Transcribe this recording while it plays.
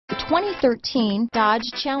2013 Dodge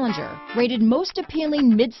Challenger. Rated most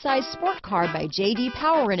appealing midsize sport car by J.D.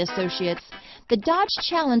 Power and Associates, the Dodge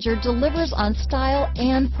Challenger delivers on style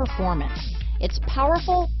and performance. It's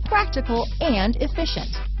powerful, practical, and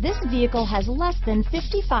efficient. This vehicle has less than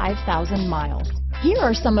 55,000 miles. Here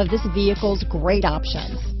are some of this vehicle's great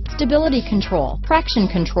options: stability control, traction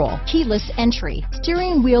control, keyless entry,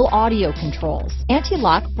 steering wheel audio controls,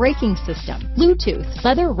 anti-lock braking system, Bluetooth,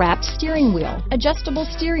 leather-wrapped steering wheel, adjustable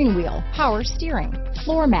steering wheel, power steering,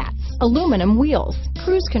 floor mats, aluminum wheels,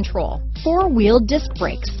 cruise control, four-wheel disc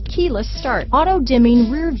brakes, keyless start,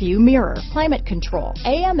 auto-dimming rear view mirror, climate control,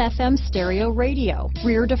 AM/FM stereo radio,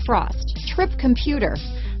 rear defrost, trip computer.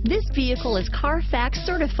 This vehicle is Carfax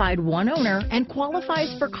certified one owner and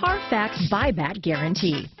qualifies for Carfax buyback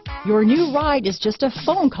guarantee. Your new ride is just a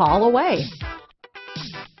phone call away.